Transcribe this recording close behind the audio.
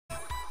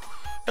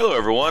Hello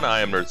everyone,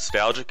 I am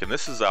Nerdstalgic, and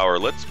this is our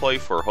Let's Play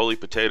for Holy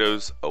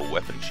Potatoes, a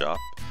weapon shop.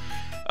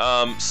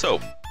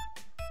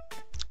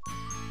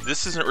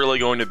 This isn't really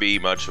going to be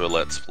much of a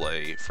Let's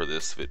Play for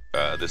this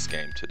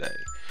game today.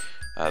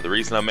 The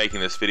reason I'm making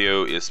this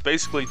video is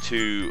basically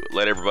to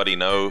let everybody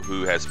know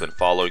who has been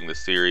following the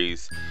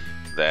series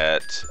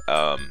that,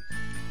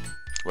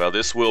 well,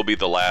 this will be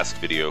the last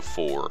video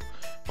for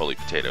Holy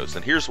Potatoes,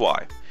 and here's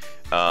why.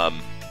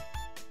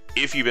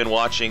 If you've been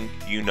watching,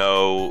 you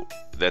know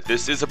that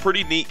this is a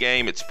pretty neat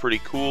game. It's pretty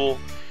cool,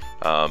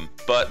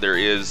 but there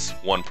is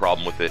one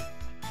problem with it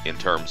in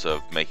terms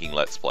of making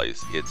Let's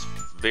Plays. It's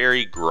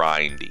very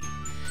grindy.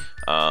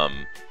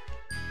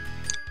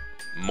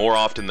 More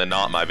often than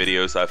not, my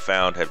videos I've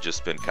found have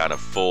just been kind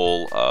of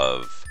full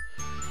of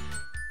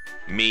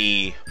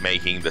me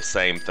making the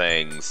same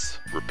things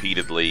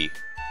repeatedly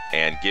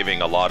and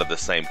giving a lot of the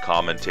same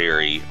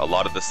commentary, a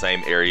lot of the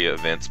same area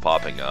events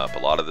popping up, a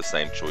lot of the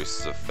same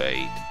choices of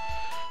fate.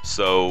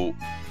 So,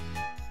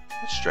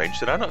 that's strange.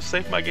 Did I not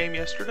save my game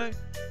yesterday?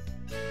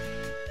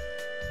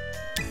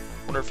 I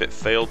wonder if it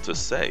failed to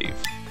save.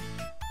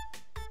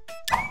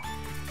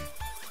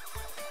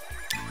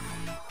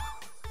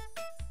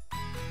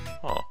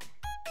 Huh.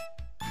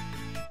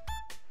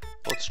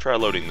 Let's try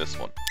loading this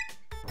one.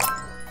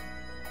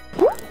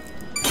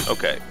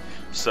 Okay,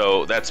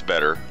 so that's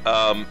better.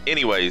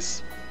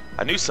 Anyways,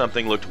 I knew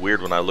something looked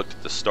weird when I looked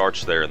at the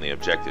starch there in the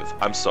objective.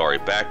 I'm sorry,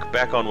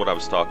 back on what I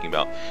was talking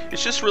about.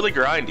 It's just really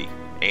grindy,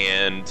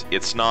 and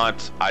it's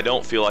not, I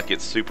don't feel like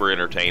it's super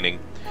entertaining.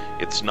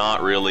 It's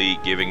not really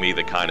giving me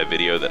the kind of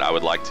video that I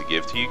would like to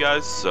give to you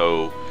guys,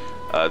 so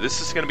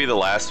this is going to be the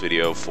last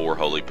video for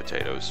Holy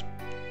Potatoes.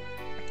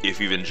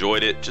 If you've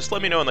enjoyed it, just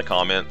let me know in the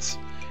comments,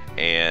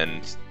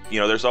 and you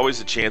know, there's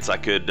always a chance I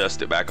could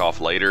dust it back off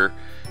later,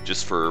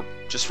 just for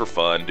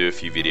fun, do a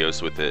few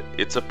videos with it.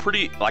 It's a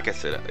pretty, like I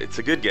said, it's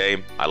a good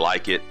game. I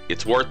like it.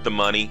 It's worth the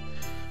money,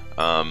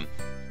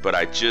 but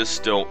I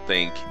just don't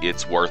think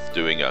it's worth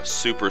doing a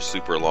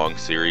super long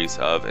series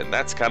of, and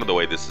that's kind of the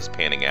way this is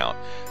panning out.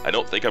 I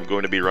don't think I'm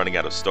going to be running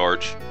out of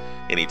starch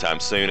anytime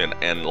soon,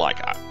 and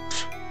like,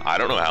 I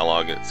don't know how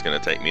long it's going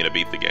to take me to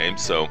beat the game,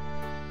 so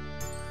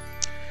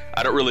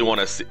I don't really want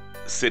to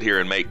sit here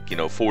and make, you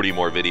know, 40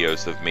 more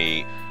videos of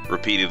me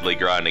repeatedly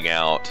grinding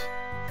out,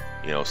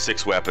 you know,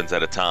 6 weapons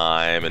at a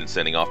time and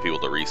sending off people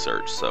to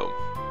research. So,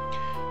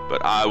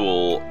 but I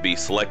will be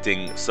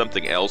selecting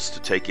something else to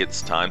take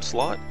its time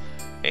slot,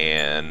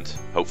 and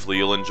hopefully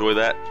you'll enjoy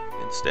that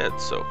instead.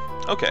 So,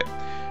 okay,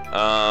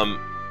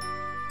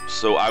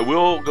 so I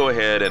will go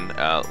ahead and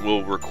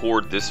we'll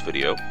record this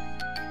video,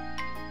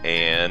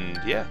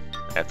 and yeah,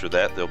 after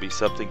that there'll be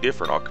something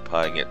different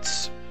occupying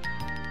its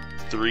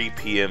 3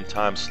 p.m.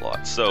 time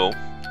slot. So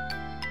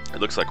it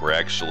looks like we're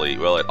actually,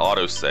 well, it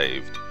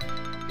auto-saved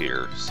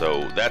here,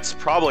 so that's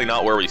probably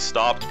not where we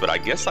stopped, but I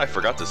guess I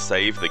forgot to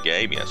save the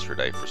game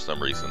yesterday for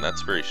some reason.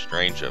 That's very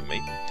strange of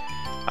me.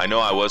 I know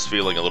I was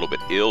feeling a little bit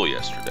ill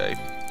yesterday.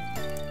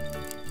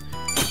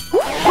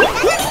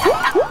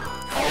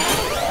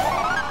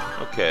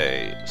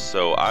 Okay,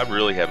 so I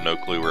really have no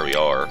clue where we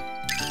are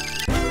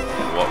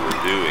and what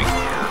we're doing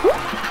here.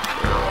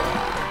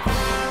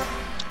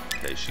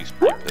 Okay, she's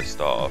pretty pissed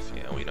off.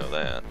 Yeah, we know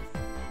that.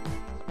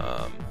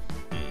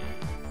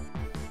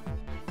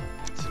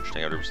 It's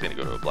interesting. I've never seen it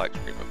go to a black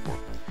screen before.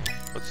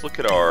 Let's look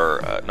at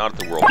our, not at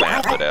the world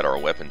map, but at our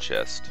weapon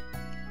chest.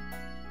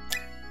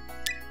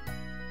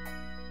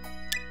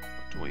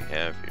 What do we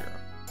have here?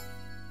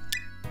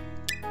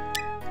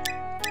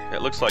 Okay,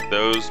 it looks like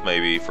those may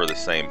be for the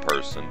same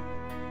person.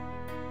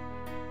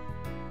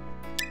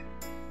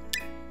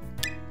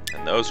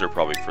 And those are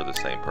probably for the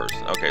same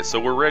person. Okay, so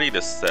we're ready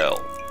to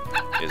sell,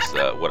 is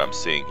what I'm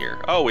seeing here.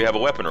 Oh, we have a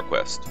weapon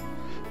request.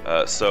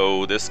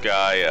 So this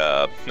guy,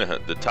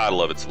 the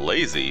title of it's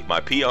Lazy. My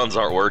peons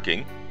aren't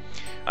working.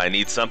 I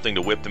need something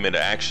to whip them into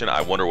action.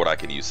 I wonder what I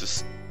can use. This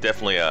is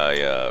definitely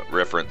a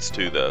reference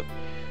to the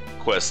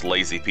quest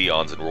Lazy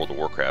Peons in World of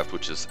Warcraft,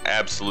 which is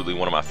absolutely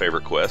one of my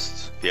favorite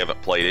quests. If you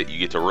haven't played it, you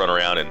get to run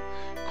around and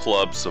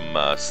club some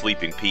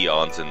sleeping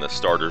peons in the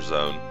starter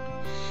zone,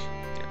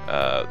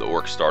 the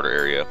orc starter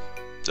area.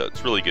 So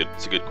it's really good.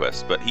 It's a good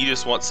quest. But he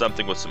just wants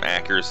something with some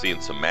accuracy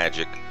and some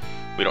magic.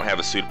 We don't have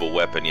a suitable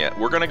weapon yet.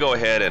 We're going to go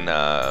ahead and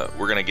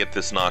we're going to get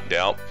this knocked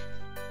out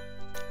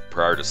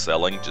prior to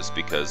selling, just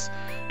because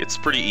it's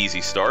pretty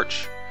easy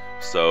starch.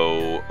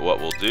 So what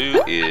we'll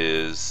do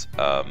is,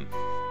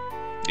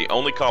 the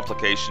only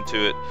complication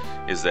to it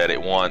is that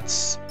it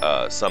wants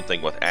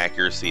something with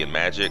accuracy and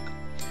magic.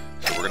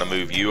 So we're going to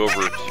move you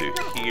over to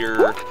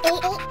here.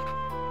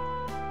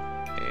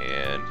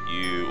 And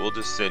we'll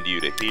just send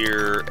you to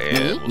here,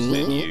 and we'll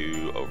send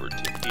you over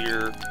to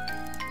here.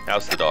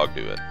 How's the dog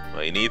doing?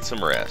 Well, he needs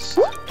some rest.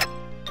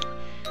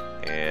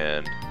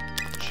 And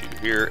put you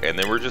here, and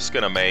then we're just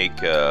gonna make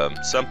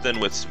something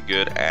with some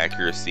good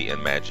accuracy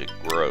and magic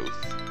growth.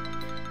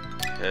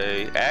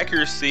 Okay,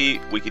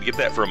 accuracy, we could get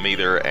that from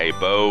either a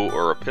bow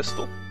or a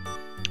pistol.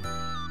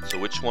 So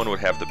which one would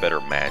have the better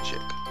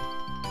magic?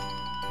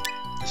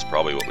 That's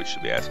probably what we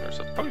should be asking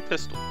ourselves. Probably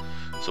pistol.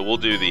 So we'll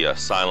do the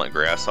silent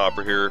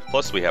grasshopper here.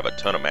 Plus we have a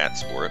ton of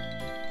mats for it.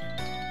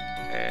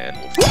 And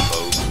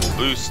we'll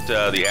boost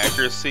the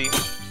accuracy.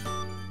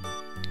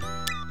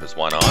 Because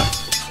why not?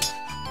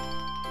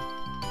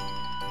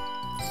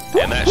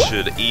 And that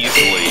should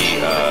easily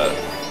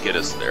get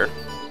us there.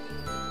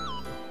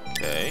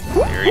 Okay,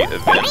 area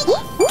event.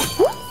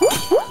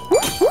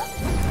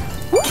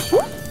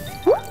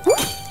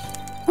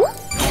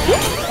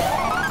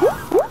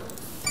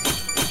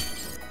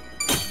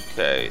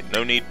 Okay,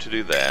 no need to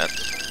do that.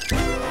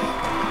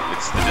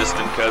 It's the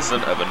distant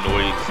cousin of a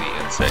noisy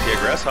insect. Yeah,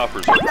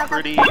 grasshoppers are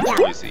pretty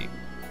noisy.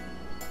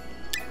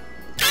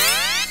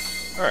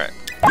 Alright,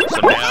 so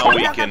now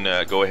we can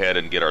go ahead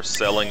and get our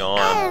selling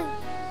on.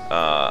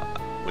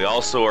 We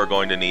also are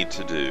going to need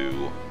to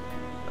do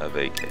a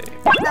vacay.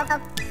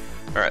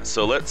 Alright,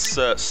 so let's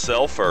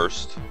sell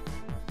first.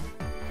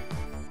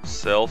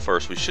 Sell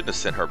first. We shouldn't have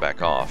sent her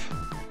back off.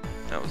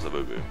 That was a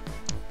boo-boo.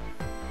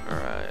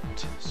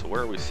 Alright, so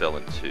where are we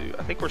selling to?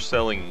 I think we're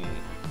selling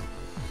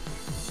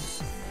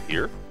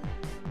here?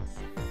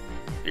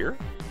 Here?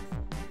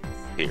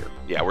 Here.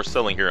 Yeah, we're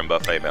selling here in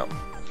Buffet Mountain.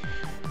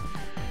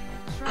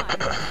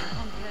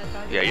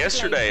 Yeah,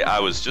 yesterday I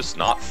was just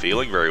not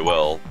feeling very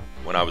well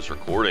when I was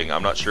recording.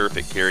 I'm not sure if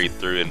it carried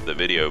through into the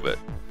video, but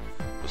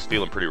I was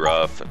feeling pretty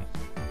rough. And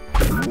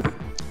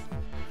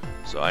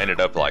so I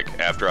ended up, like,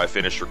 after I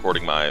finished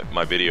recording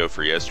my video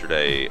for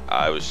yesterday,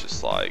 I was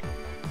just like,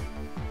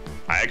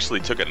 I actually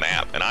took a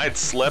nap, and I had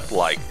slept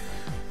like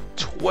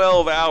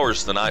 12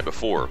 hours the night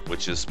before,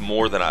 which is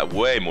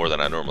way more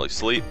than I normally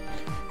sleep.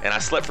 And I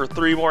slept for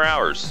 3 more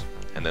hours.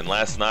 And then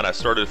last night I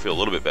started to feel a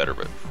little bit better,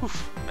 but whew,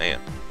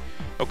 man.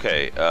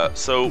 Okay,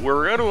 so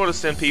we're going to want to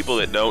send people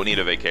that don't need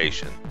a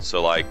vacation.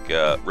 So like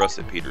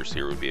Russet Peters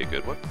here would be a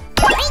good one.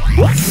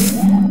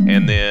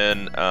 And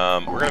then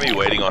we're going to be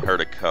waiting on her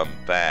to come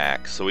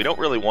back. So we don't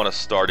really want to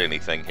start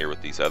anything here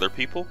with these other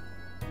people.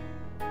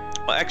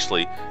 Well,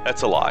 actually,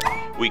 that's a lie.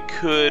 We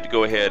could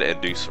go ahead and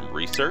do some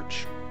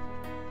research.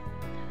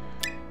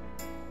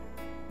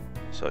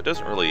 So it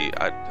doesn't really,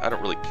 I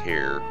don't really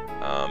care.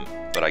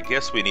 But I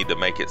guess we need to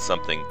make it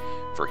something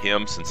for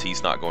him since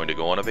he's not going to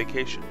go on a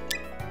vacation.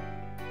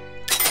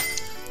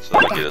 So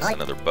that'll get us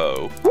another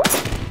bow.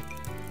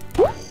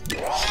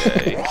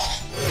 Okay.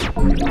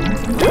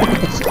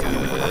 That's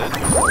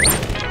good.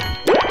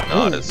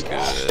 Not as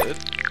good.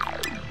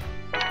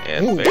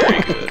 And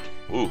very good.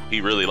 Ooh,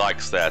 he really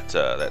likes that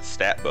that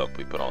stat bump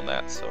we put on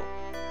that, so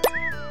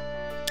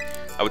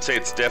I would say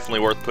it's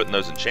definitely worth putting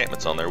those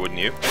enchantments on there, wouldn't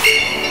you?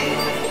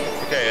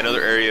 Okay,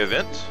 another area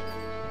event.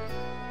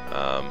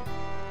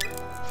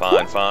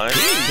 Fine.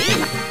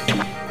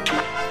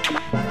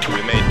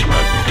 We made a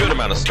good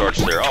amount of starch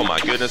there. Oh my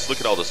goodness, look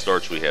at all the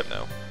starch we have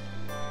now.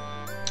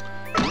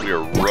 We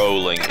are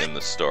rolling in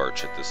the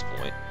starch at this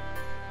point.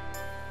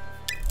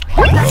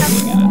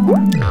 Rolling in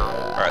it.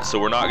 Alright, so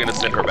we're not going to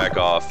send her back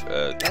off.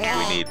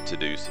 We need to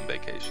do some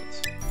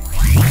vacations.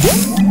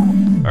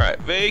 Alright,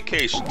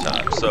 vacation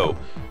time. So,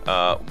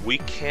 we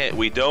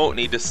don't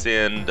need to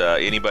send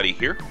anybody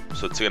here.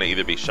 So it's going to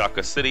either be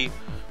Shaka City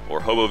or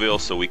Hoboville,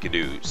 so we can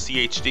do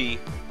CHD,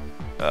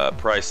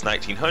 price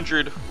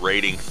 1900,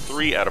 rating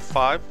 3 out of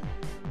 5.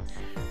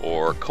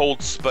 Or Cold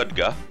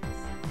Spudga,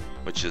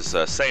 which is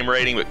same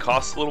rating but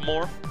costs a little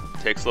more,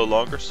 takes a little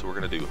longer, so we're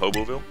going to do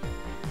Hoboville.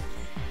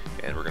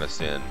 And we're going to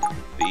send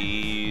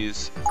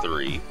these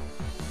 3. It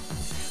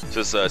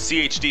says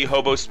CHD,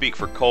 Hobo speak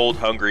for cold,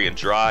 hungry, and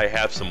dry.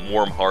 Have some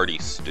warm, hearty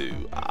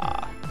stew.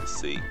 Ah, let's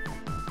see.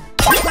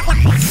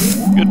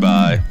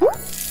 Goodbye.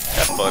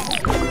 Have fun.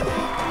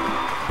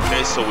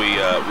 Okay, so we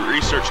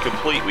research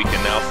complete. We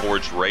can now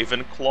forge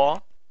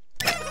Ravenclaw.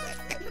 I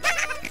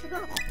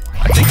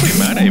think we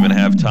might even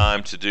have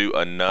time to do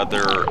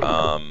another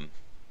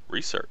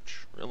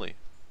research, really.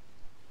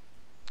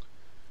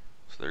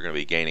 So they're going to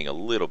be gaining a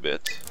little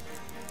bit.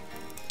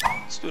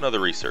 Let's do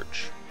another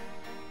research.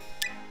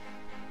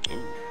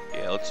 Ooh,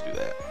 yeah, let's do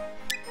that.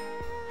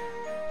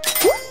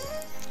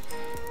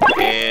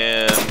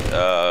 And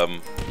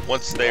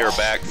once they are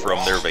back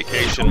from their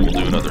vacation, we'll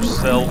do another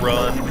cell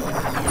run.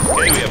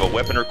 Okay, we have a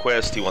weapon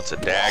request. He wants a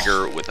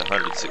dagger with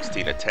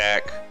 116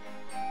 attack.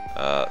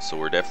 So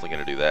we're definitely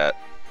going to do that.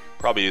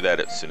 Probably do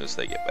that as soon as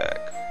they get back.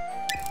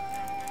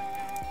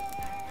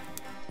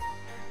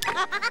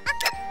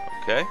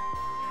 Okay.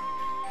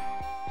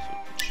 So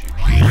put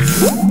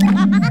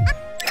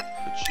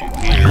you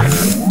here.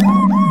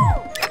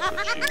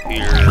 Put you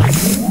here.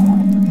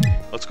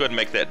 Let's go ahead and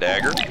make that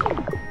dagger.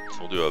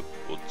 So we'll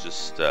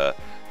just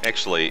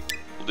actually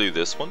we'll do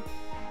this one.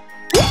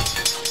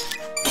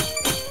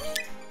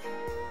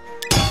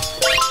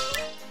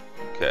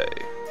 Okay.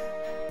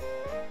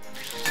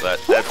 So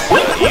that's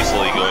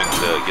easily going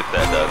to get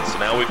that done. So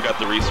now we've got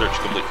the research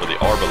complete for the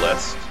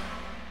Arbalest.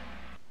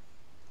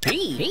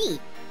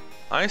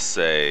 I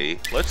say,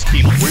 let's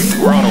keep,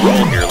 we're on a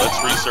roll here.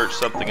 Let's research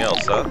something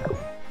else, huh?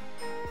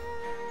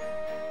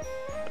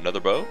 Another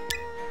bow?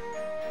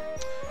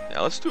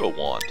 Now let's do a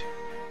wand.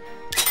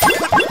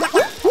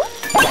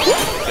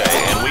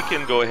 Okay, and we we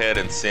can go ahead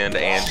and send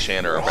Ann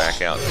Channer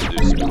back out to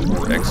do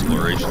some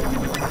exploration.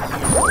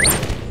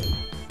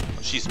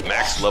 She's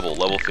max level,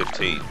 level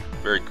 15.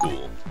 Very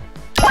cool.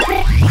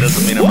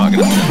 Doesn't mean I'm not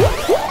going to send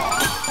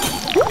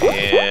her.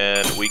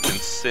 And we can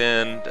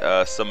send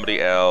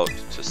somebody out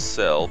to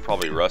sell,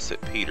 probably Russ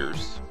at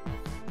Peters.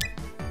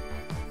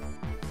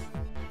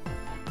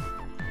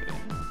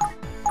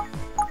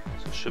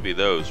 So it should be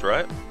those,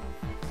 right?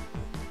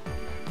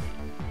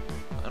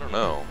 I don't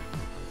know.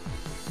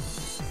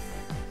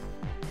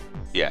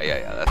 Yeah,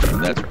 that's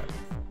right.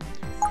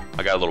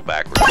 I got a little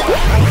backwards.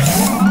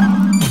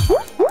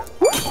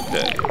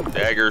 Okay,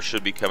 dagger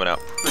should be coming out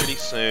pretty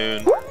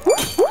soon.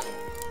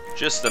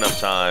 Just enough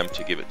time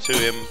to give it to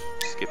him.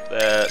 Skip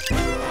that.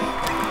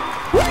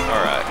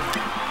 Alright.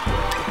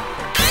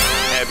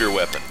 Have your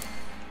weapon.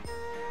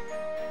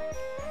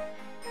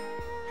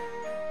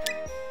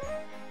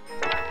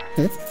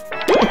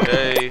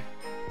 Okay.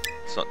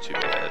 It's not too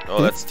bad.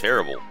 Oh, that's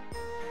terrible.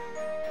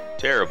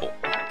 Terrible.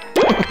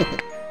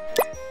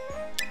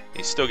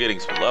 He's still getting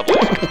some levels,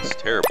 but it's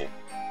terrible.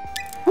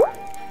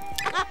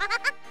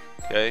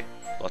 Okay,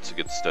 lots of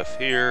good stuff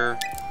here.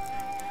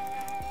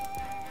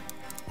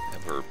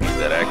 Have her beat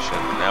that action.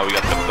 Now we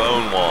got the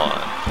bone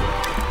wand.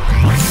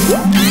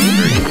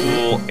 Very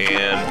cool,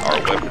 and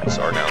our weapons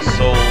are now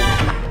sold.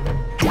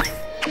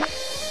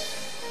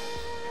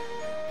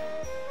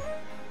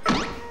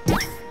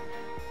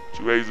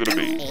 Two A's and a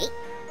B.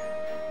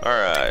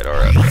 Alright.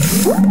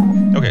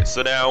 Okay,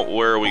 so now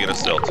where are we going to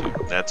sell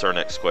to? That's our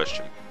next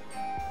question.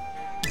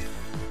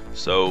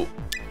 So,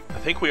 I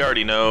think we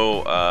already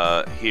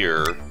know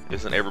here,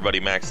 isn't everybody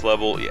max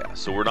level? Yeah,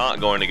 so we're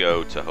not going to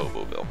go to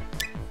Hoboville.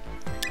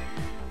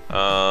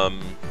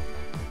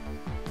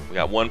 We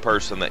got one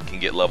person that can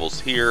get levels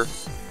here.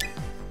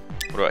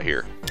 What about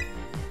here?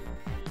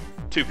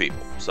 Two people.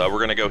 So we're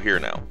going to go here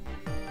now.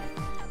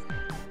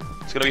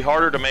 It's going to be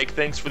harder to make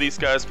things for these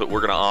guys, but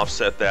we're going to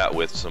offset that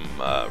with some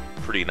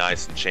pretty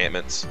nice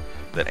enchantments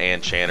that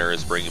Ann Channer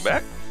is bringing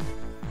back.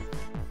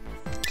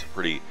 It's a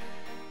pretty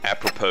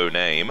apropos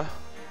name.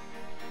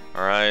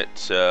 Alright,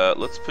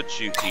 let's put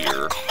you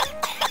here,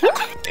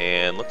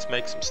 and let's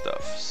make some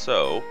stuff.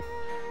 So,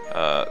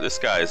 this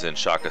guy is in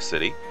Shaka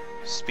City.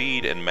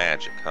 Speed and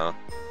magic, huh?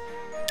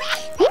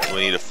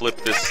 We need to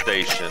flip this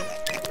station.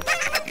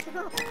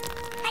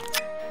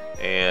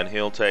 And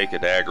he'll take a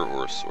dagger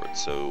or a sword.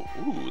 So,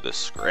 ooh, the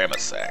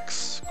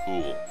Scramasax.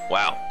 Cool.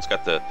 Wow, it's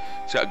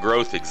got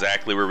growth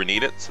exactly where we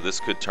need it, so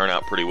this could turn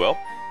out pretty well.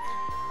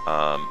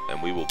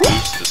 And we will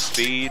boost the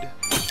speed.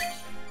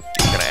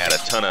 He's gonna add a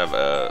ton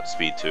of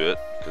speed to it,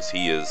 because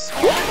he is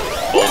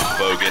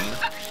Volkswagen,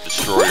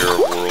 destroyer of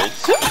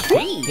worlds.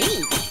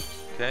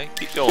 Okay,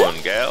 keep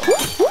going, gal.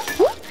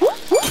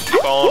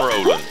 Keep on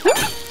rolling.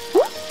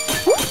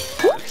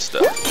 Good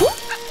stuff.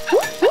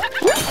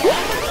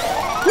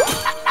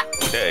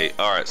 Okay,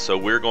 alright, so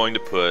we're going to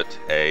put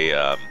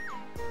a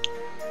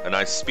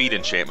nice speed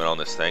enchantment on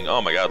this thing.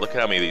 Oh my god, look at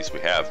how many of these we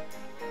have.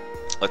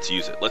 Let's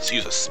use it. Let's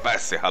use a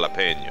spicy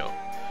jalapeno.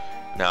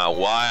 Now,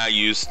 why I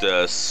used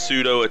a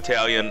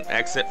pseudo-Italian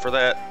accent for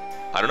that,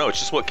 I don't know. It's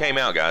just what came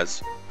out,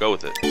 guys. Go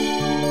with it.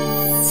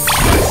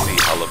 Spicy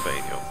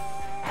jalapeno.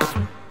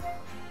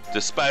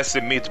 The spicy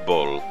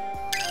meatball.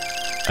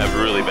 I have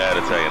a really bad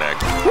Italian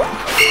accent.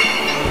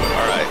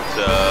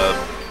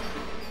 Alright,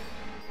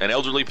 an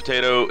elderly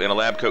potato in a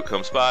lab coat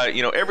comes by.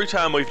 You know, every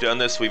time we've done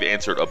this, we've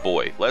answered a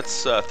boy.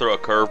 Let's throw a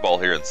curveball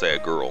here and say a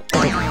girl.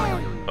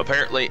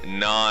 Apparently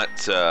not,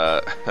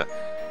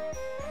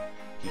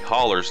 he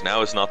hollers,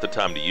 now is not the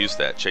time to use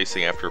that.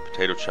 Chasing after a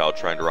potato child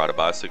trying to ride a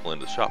bicycle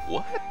into the shop.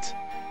 What?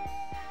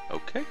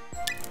 Okay.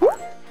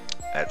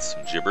 That's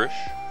some gibberish.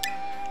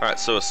 Alright,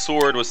 so a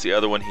sword was the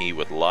other one he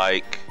would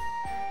like.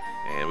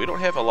 And we don't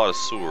have a lot of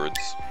swords,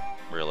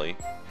 really.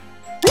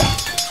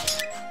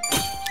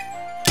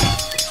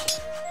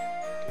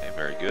 Okay,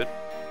 very good.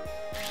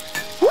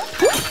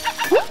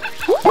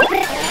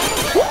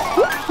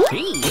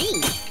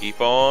 Keep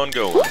on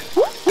going.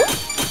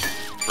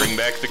 Bring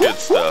back the good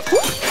stuff.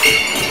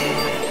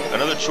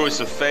 Another choice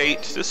of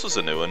fate. This was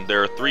a new one.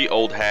 There are 3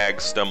 old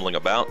hags stumbling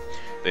about.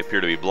 They appear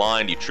to be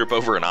blind. You trip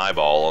over an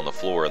eyeball on the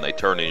floor and they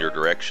turn in your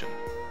direction.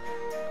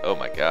 Oh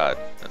my god,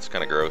 that's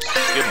kind of gross.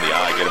 Just give him the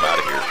eye, get him out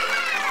of here.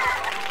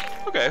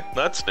 Okay,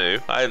 that's new.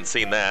 I hadn't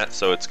seen that,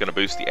 so it's going to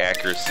boost the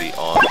accuracy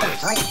on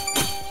this.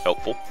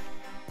 Helpful.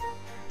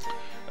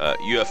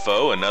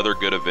 UFO, another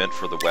good event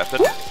for the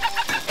weapon.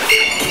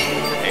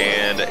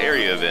 And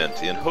area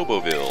event in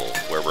Hoboville,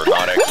 where we're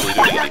not actually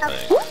doing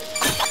anything.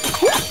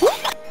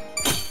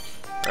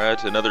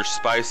 Alright, another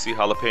spicy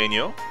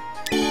jalapeno.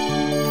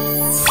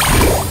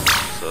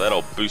 So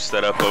that'll boost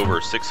that up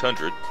over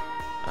 600.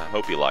 I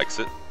hope he likes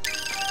it.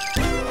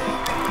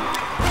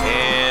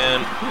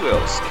 And who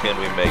else can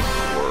we make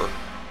for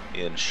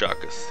in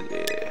Shaka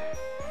City?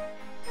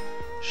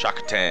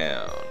 Shaka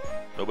Town.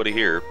 Nobody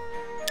here.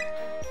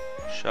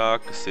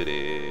 Shaka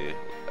City.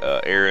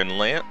 Aaron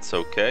Lance,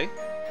 okay.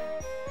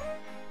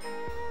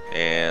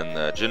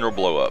 And general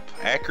blow up.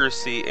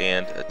 Accuracy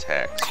and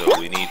attack. So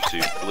we need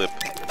to flip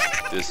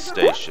this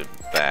station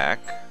back.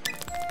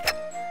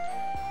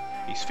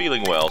 He's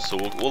feeling well, so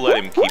we'll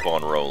let him keep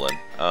on rolling.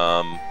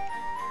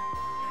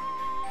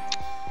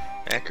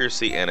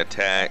 Accuracy and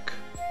attack,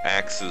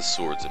 axes,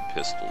 swords, and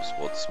pistols.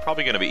 Well, it's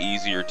probably going to be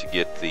easier to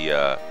get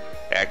the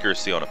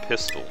accuracy on a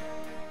pistol.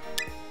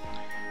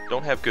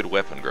 Don't have good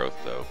weapon growth,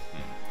 though.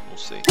 We'll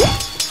see.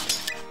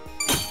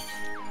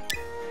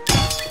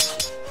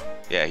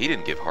 Yeah, he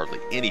didn't give hardly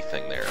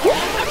anything there.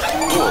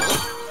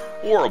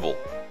 Horrible.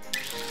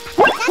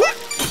 Horrible.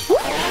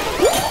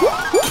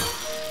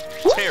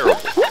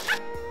 Terrible.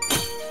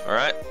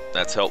 Alright,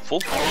 that's helpful.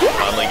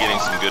 Finally getting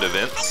some good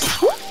events.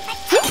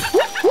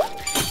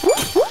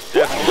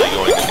 Definitely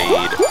going to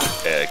need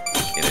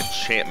an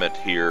enchantment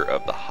here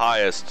of the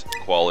highest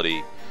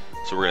quality.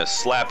 So we're going to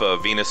slap a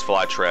Venus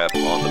flytrap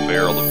on the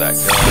barrel of that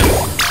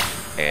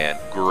gun and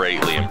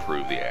greatly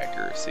improve the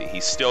accuracy.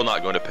 He's still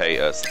not going to pay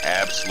us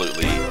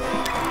absolutely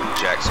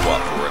jack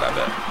squat for it, I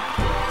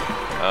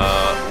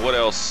bet. What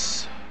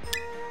else?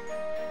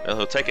 Well,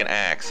 he'll take an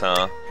axe,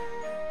 huh?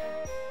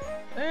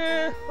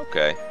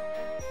 Okay.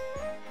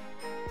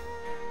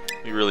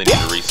 We really need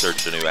to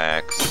research a new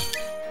axe.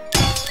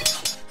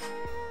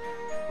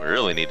 We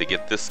really need to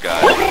get this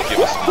guy to give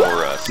us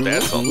more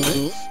stats on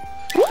things.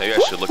 Maybe I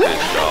should look at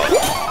his job.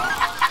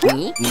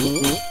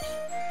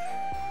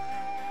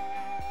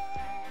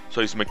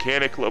 So he's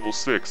mechanic level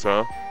 6,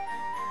 huh?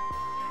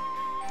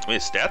 I mean,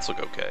 his stats look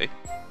okay.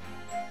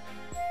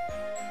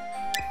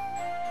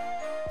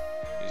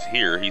 He's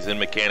here, he's in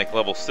mechanic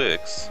level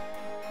 6.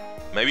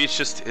 Maybe it's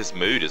just his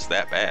mood is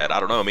that bad. I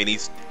don't know. I mean,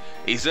 he's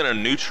in a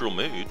neutral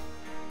mood.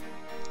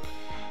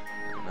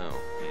 I don't know.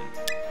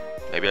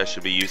 Maybe I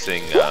should be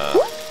using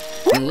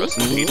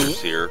Rustin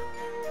Peters here.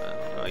 I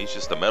don't know. He's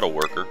just a metal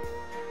worker.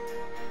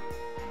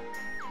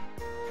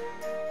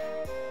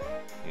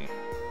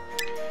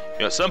 You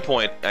know, at some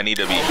point, I need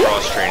to be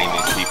cross-training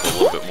these people a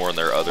little bit more in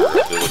their other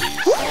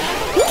abilities,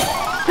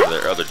 or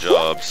their other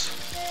jobs.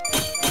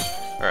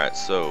 Alright,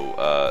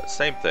 so,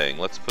 same thing.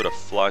 Let's put a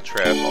fly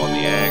trap on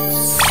the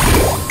axe.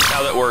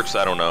 How that works,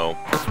 I don't know.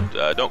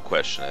 Don't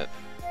question it.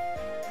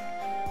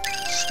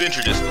 Suspend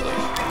your disbelief.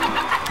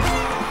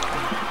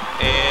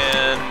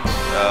 And,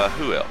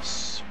 who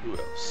else? Who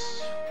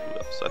else? Who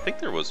else? I think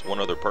there was one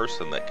other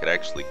person that could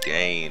actually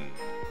gain...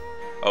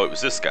 Oh, it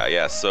was this guy,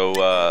 yeah. So,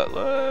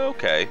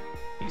 okay.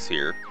 He's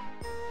here.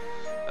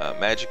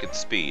 Magic and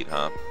speed,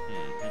 huh?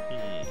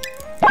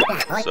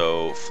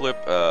 So, flip,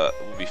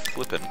 we'll be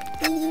flipping.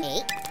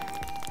 I'm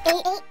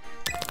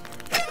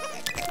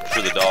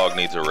sure the dog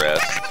needs a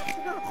rest.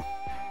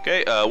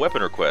 Okay,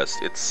 weapon request.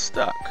 It's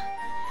stuck.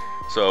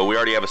 So, we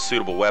already have a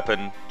suitable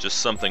weapon, just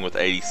something with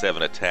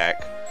 87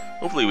 attack.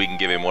 Hopefully we can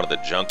give him one of the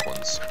junk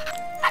ones.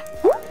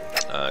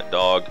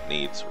 Dog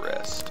needs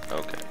rest.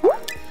 Okay.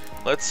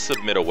 Let's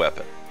submit a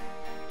weapon.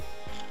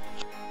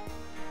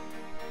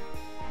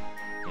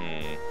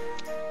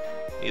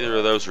 Neither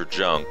of those are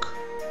junk.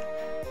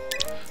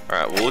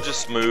 Alright, well, we'll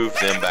just move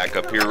them back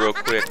up here real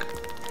quick,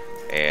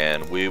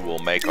 and we will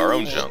make our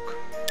own junk.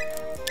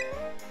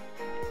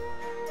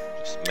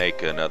 Just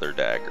make another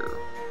dagger.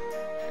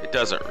 It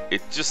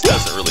just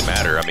doesn't really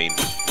matter. I mean,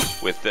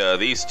 with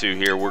these two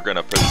here, we're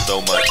gonna put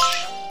so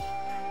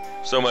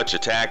much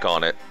attack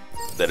on it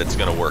that it's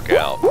gonna work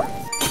out.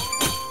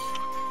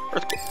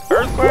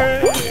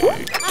 Earthquake!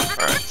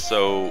 Alright,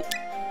 so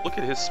look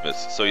at his smith.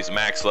 So he's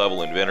max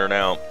level inventor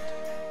now.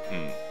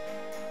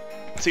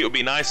 See, it would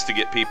be nice to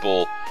get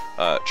people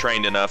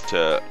trained enough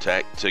to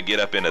get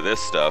up into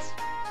this stuff,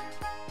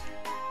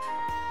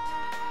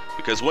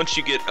 because once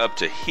you get up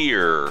to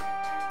here,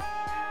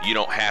 you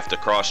don't have to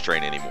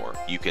cross-train anymore.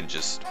 You can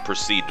just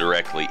proceed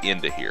directly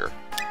into here,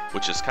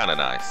 which is kind of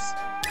nice.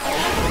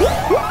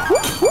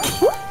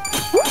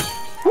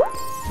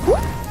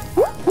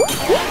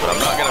 But I'm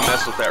not going to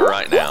mess with that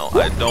right now.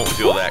 I don't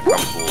feel that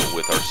comfortable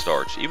with our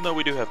starch, even though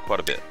we do have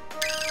quite a bit.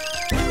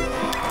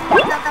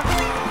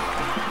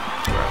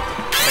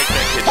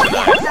 Kitchen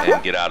knife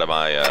and get out of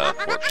my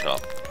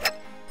workshop.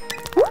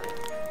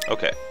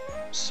 Okay,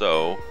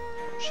 so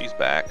she's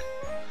back.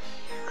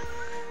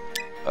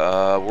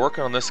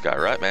 Working on this guy,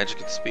 right?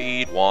 Magic and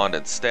speed, wand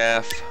and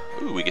staff.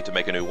 Ooh, we get to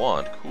make a new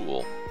wand.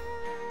 Cool.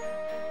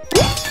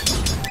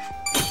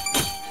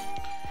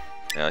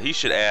 Now he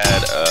should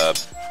add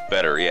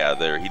better. Yeah,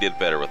 there he did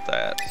better with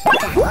that.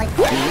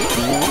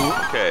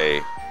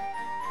 Okay,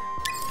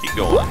 keep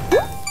going.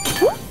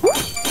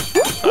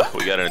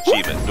 We got an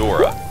achievement,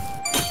 Dora.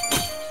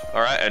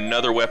 Alright,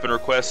 another weapon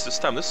request. This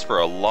time, this is for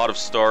a lot of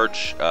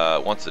starch.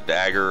 Wants a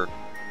dagger.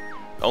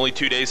 Only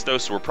 2 days though,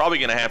 so we're probably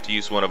going to have to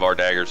use one of our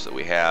daggers that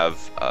we have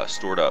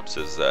stored up.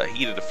 Says,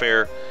 heated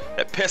affair.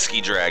 That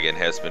pesky dragon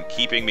has been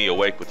keeping me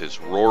awake with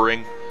his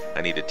roaring.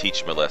 I need to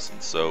teach him a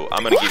lesson, so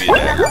I'm going to give you a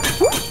dagger.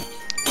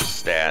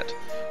 Stat.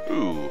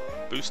 Ooh,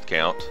 boost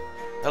count.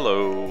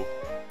 Hello.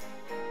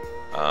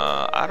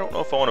 I don't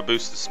know if I want to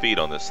boost the speed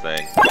on this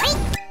thing.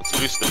 Let's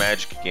boost the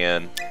magic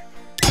again.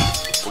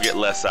 We'll get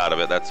less out of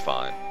it, that's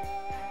fine.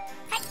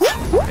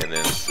 And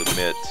then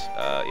submit.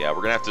 Yeah,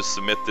 we're gonna have to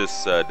submit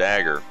this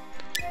dagger,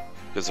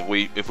 because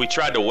if we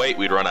tried to wait,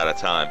 we'd run out of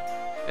time,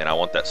 and I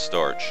want that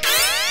starch.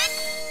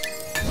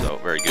 So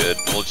very good.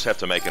 We'll just have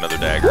to make another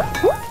dagger.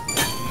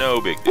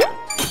 No big deal.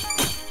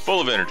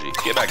 Full of energy.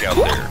 Get back out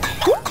there.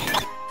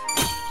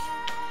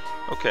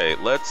 Okay,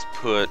 let's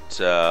put,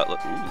 ooh,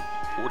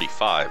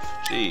 45.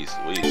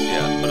 Jeez Louise,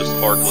 yeah. Put a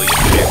sparkly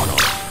enchantment on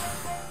it.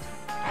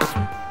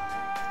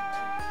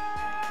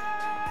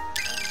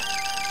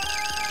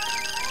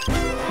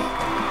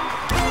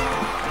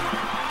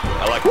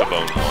 I like the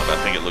bone wand. I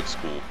think it looks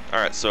cool.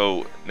 Alright,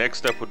 so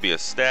next up would be a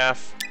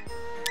staff.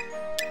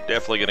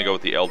 Definitely going to go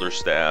with the Elder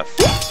Staff.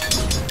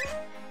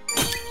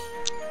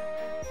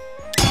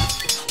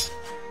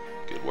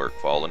 Good work,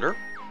 Vollander.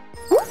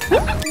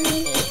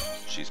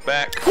 She's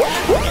back. Keep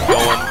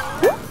going.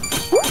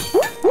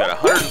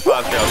 Got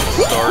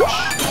 105,000 starch.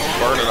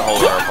 Burning a hole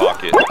in our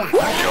pocket. We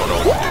don't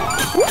know what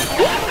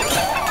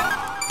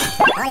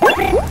to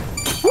do.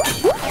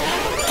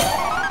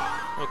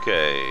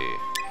 Okay.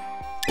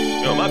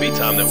 You know, it might be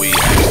time that we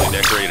actually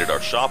decorated our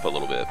shop a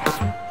little bit.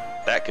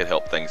 That could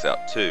help things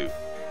out too.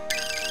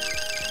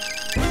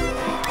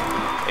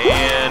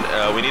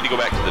 And we need to go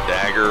back to the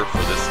dagger for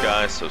this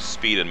guy, so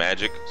speed and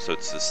magic. So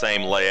it's the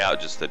same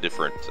layout, just a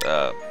different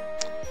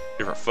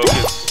different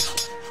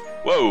focus.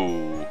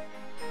 Whoa!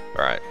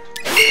 Alright,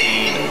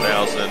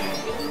 15,000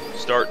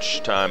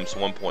 starch times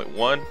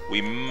 1.1.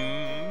 We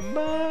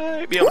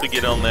might be able to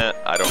get on that.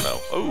 I don't know.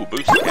 Oh,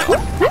 boost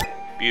count.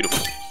 Beautiful.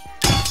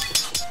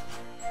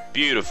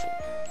 Beautiful.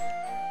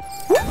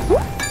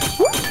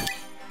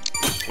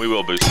 We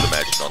will boost the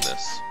magic on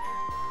this.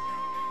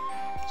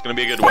 It's gonna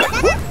be a good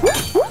weapon.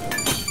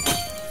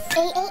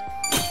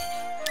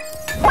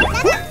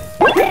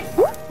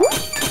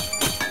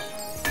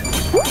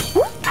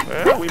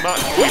 Well, we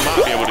might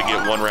be able to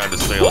get one round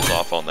of sales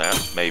off on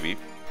that, maybe.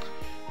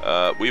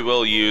 We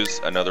will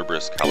use another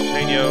brisk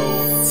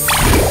jalapeno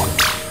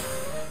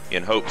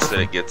in hopes that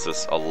it gets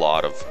us a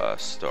lot of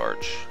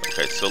starch.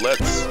 Okay, so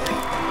let's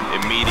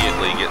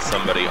immediately get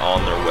somebody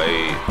on their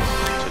way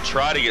to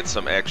try to get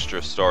some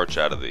extra starch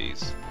out of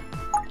these.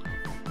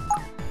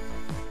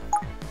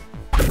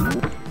 Who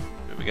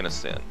are we gonna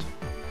send?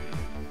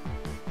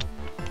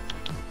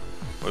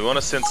 We want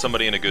to send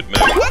somebody in a good mood.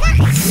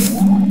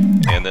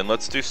 And then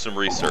let's do some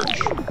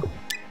research.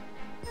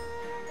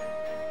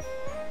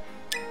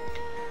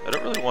 I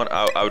don't really want...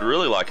 I would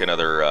really like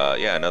another...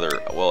 yeah,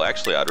 another... Well,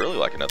 actually, I'd really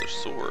like another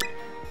sword.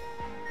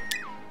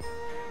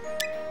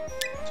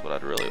 That's what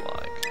I'd really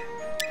like.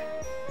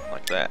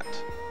 Like that.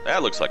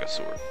 That looks like a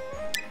sword.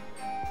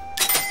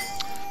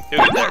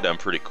 He'll get that done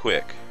pretty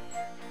quick.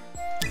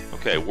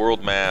 Okay,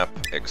 world map,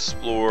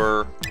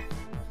 explore...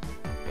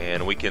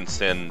 And we can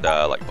send,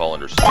 like,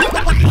 Volunteers to do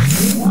some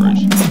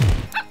exploration.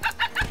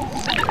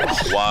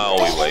 While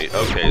we wait.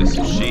 Okay,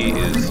 so she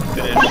is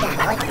finished.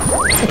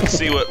 Let's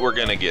see what we're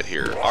gonna get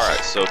here.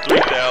 Alright, so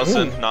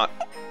 3,000, not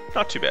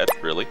too bad,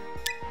 really.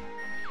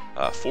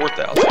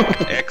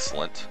 4,000,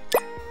 excellent.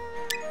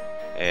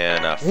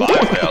 And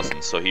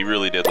 5,000, so he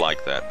really did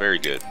like that. Very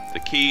good. The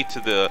key to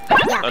the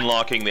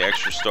unlocking the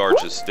extra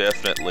starch is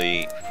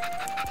definitely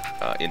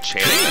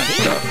enchanting that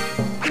stuff.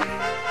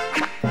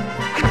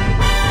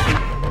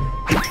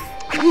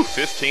 Woo,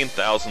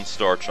 15,000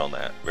 starch on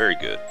that. Very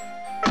good.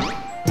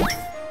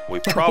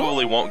 We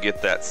probably won't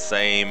get that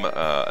same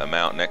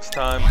amount next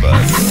time,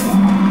 but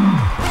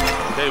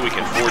okay, we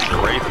can forge a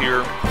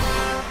rapier.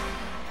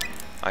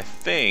 I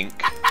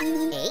think.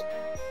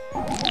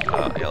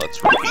 Yeah,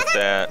 let's repeat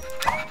that.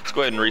 Let's go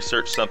ahead and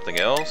research something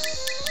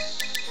else.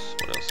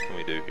 What else can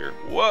we do here?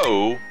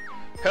 Whoa!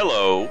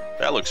 Hello!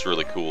 That looks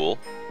really cool.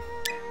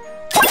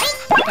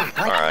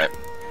 Alright.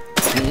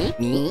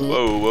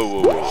 Whoa, whoa,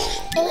 whoa, whoa.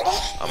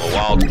 I'm a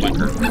wild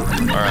clicker.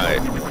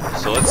 Alright,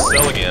 so let's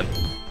sell again.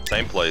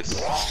 Same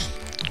place.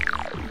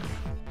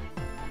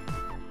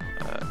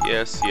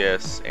 Yes,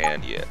 yes,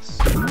 and yes.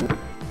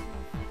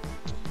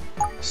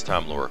 This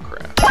time lower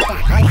craft.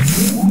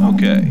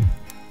 Okay,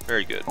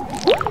 very good.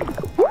 Look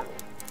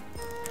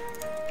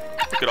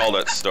at all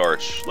that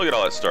starch. Look at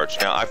all that starch.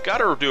 Now, I've got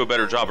to do a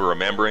better job of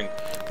remembering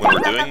when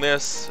we're doing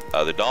this.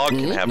 The dog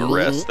can have a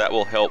rest. That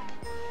will help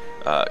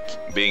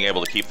being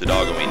able to keep the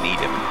dog when we need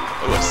him.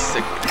 Oh, a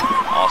sick.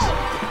 Awesome.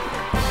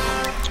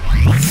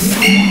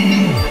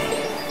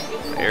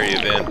 Area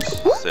event.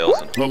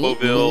 Sales in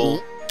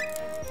Hoboville.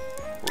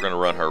 We're going to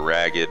run her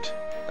ragged.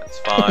 That's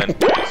fine.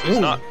 So it's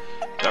not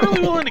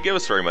really willing to give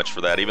us very much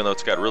for that, even though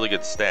it's got really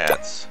good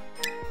stats.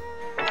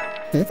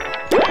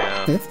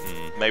 Yeah.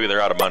 Maybe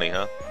they're out of money,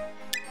 huh?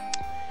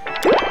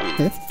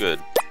 Ooh,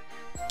 good.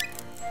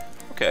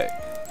 Okay.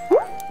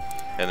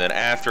 And then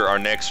after our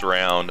next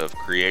round of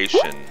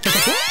creation,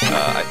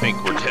 I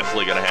think we're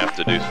definitely going to have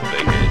to do some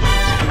vacations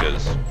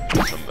because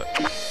some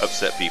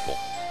upset people.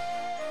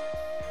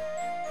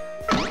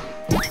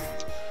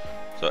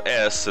 So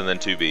S and then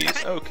 2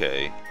 B's.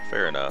 Okay,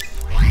 fair enough.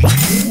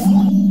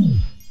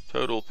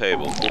 Total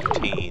payable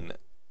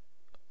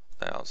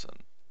 15,000.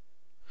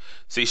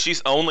 See,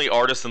 she's only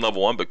artist in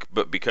level 1,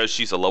 but because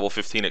she's a level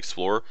 15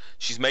 explorer,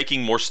 she's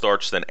making more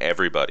starch than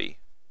everybody.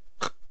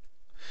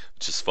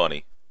 Which is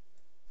funny.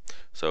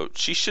 So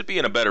she should be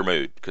in a better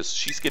mood because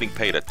she's getting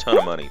paid a ton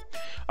of money.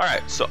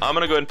 Alright, so I'm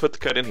going to go ahead and put the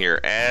cut in here.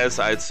 As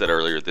I had said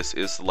earlier, this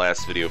is the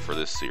last video for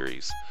this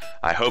series.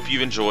 I hope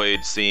you've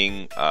enjoyed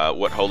seeing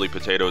what Holy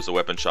Potatoes, the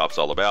weapon shop's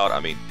all about. I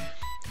mean,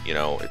 you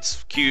know,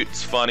 it's cute,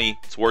 it's funny,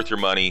 it's worth your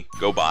money.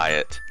 Go buy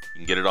it. You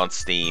can get it on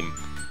Steam.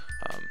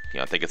 You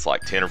know, I think it's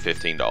like $10 or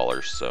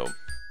 $15. So,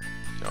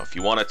 you know, if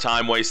you want a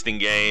time-wasting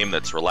game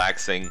that's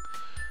relaxing,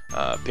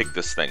 pick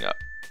this thing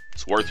up.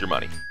 It's worth your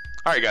money.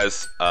 Alright,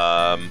 guys.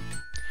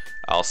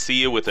 I'll see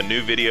you with a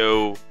new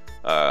video,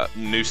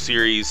 new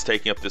series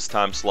taking up this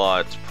time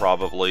slot,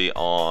 probably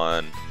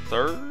on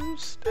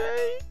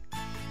Thursday?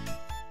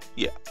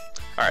 Yeah.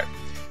 Alright.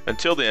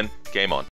 Until then, game on.